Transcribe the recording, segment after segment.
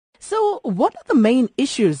So what are the main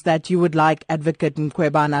issues that you would like Advocate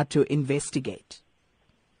Mkhwebane to investigate?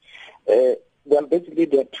 Well, basically,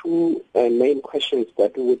 there are two main questions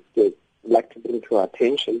that we would like to bring to our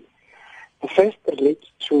attention. The first relates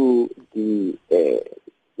to the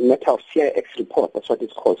matter of CIX report. That's what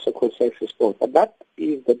it's called, so-called CIX report. But that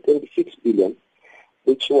is the 26 billion,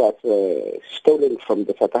 which was stolen from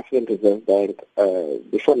the South African Reserve Bank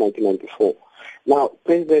before 1994. Now,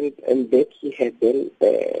 President Mbeki had then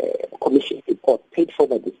commissioned a report paid for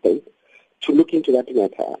by the state to look into that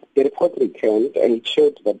matter. The report returned and it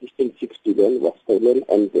showed that this 26 billion was stolen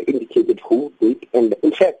and indicated who did, and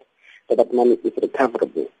in fact, that money is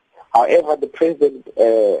recoverable. However, the President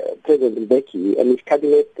Mbeki and his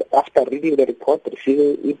cabinet, after reading the report,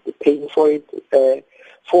 receiving it, paying for it,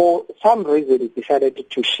 for some reason decided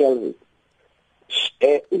to shelve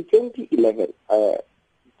it. In 2011,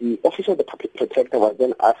 the Office of the Public Protector was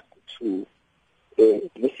then asked to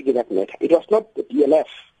investigate that matter. It was not the BLF,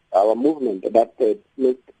 our movement, that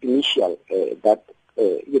made initial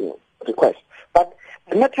request. But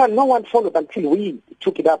the matter no one followed until we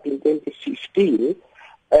took it up in 2015.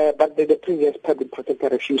 But the previous public protector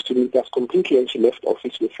refused to meet us completely, and she left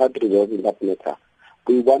office without resolving that matter.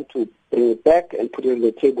 We want to bring it back and put it on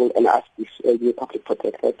the table and ask this new public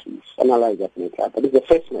protector to analyze that matter. That is the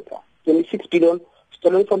first matter. 26 billion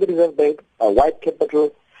stolen from the Reserve Bank, white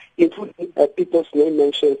capital, including people's name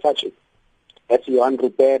mentioned, such as Johan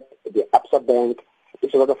Rupert, the Absa Bank.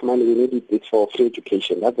 It's a lot of money. We need it for free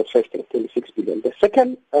education. That's the first thing, 26 billion. The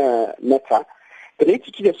second matter relates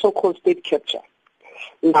to the so-called state capture.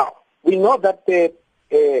 Now, we know that the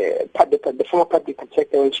former public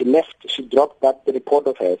protector, when she left, she dropped that report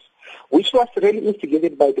of hers, which was really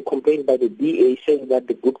instigated by the complaint by the DA saying that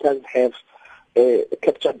the Guptas have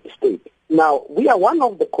captured the state. Now, we are one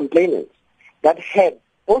of the complainants that had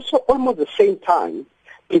also almost the same time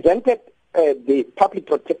presented the public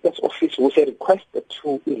protector's office with a request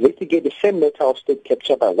to investigate the same matter of state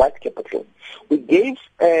capture by white capital. We gave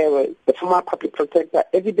the former public protector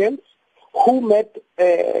evidence who met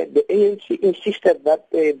the ANC insisted that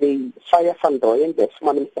they fire Van Rooyen, the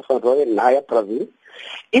former Minister Van Rooyen, Naya Pravin,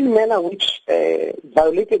 in a manner which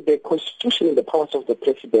violated the constitution and the powers of the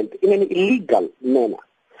president in an illegal manner.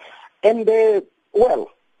 And, the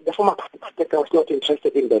former public protector was not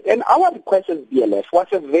interested in that. And our request as BLF was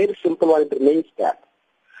a very simple one. It remains that.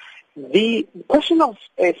 The question of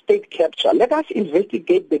state capture, let us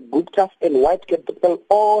investigate the Guptas and white capital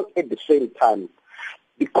all at the same time.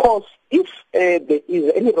 Because if there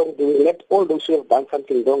is any wrongdoing, let all those who have done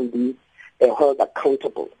something wrong be held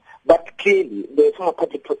accountable. But clearly, the former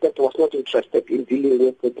public protector was not interested in dealing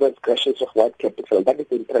with the transgressions of white capital. That is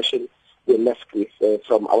the impression we're left with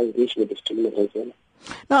from our engagement with Thuli Madonsela.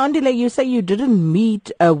 Now, Andile, you say you didn't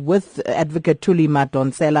meet with Advocate Thuli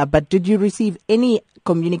Madonsela, but did you receive any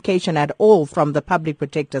communication at all from the public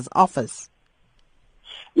protector's office?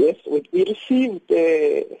 Yes, we received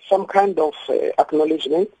some kind of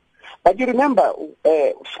acknowledgement. But you remember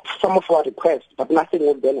some of our requests, but nothing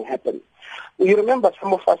would then happen. You remember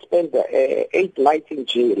some of us spent 8 nights in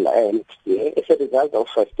jail last year as a result of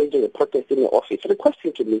staging a protest in the office,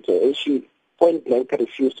 requesting to meet her, and she point blank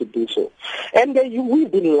refused to do so. And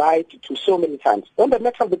we've been lied to so many times. On the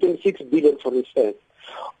matter of the 26 billion, for instance,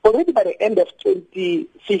 already by the end of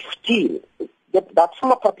 2015, that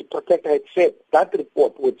former public protector had said that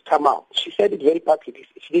report would come out. She said it very publicly.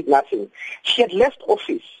 She did nothing. She had left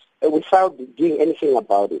office without doing anything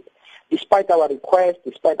about it, despite our request,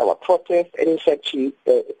 despite our protest, and in fact she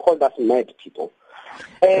called us mad people.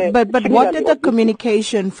 But what did the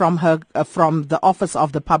communication from her, from the Office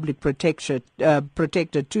of the Public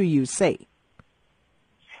Protector to you say?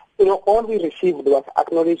 All we received was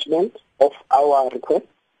acknowledgement of our request,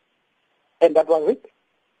 and that was it.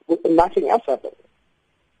 Nothing else happened.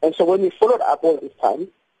 And so when we followed up all this time,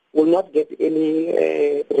 we'll not get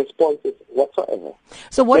any responses whatsoever.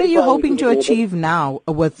 So what are you hoping to achieve now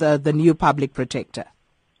with the new public protector?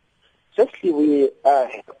 Firstly, we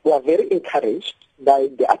are very encouraged by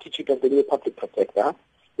the attitude of the new public protector.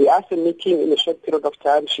 We asked her meeting in a short period of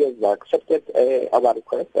time. She has accepted our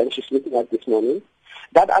request, and she's meeting us this morning.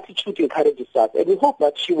 That attitude encourages us, and we hope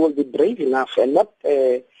that she will be brave enough and not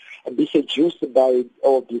be seduced by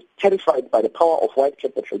or be terrified by the power of white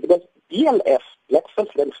capital. Because BLF, Black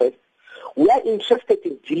First Land First, we are interested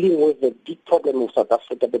in dealing with the big problem of South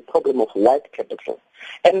Africa, the problem of white capital.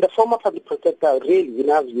 And the former public protector really, in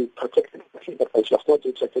our view, protected the capital. She was not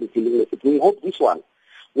interested in dealing with it. We hope this one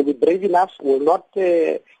will be brave enough, will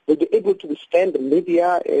be able to withstand the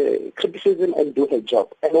media criticism and do her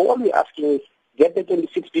job. And all we're asking is get the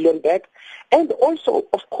 26 billion back, and also,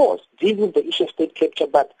 of course, deal with the issue of state capture,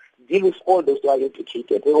 but deal with all those who are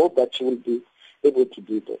implicated. We hope that she will be able to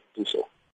do so.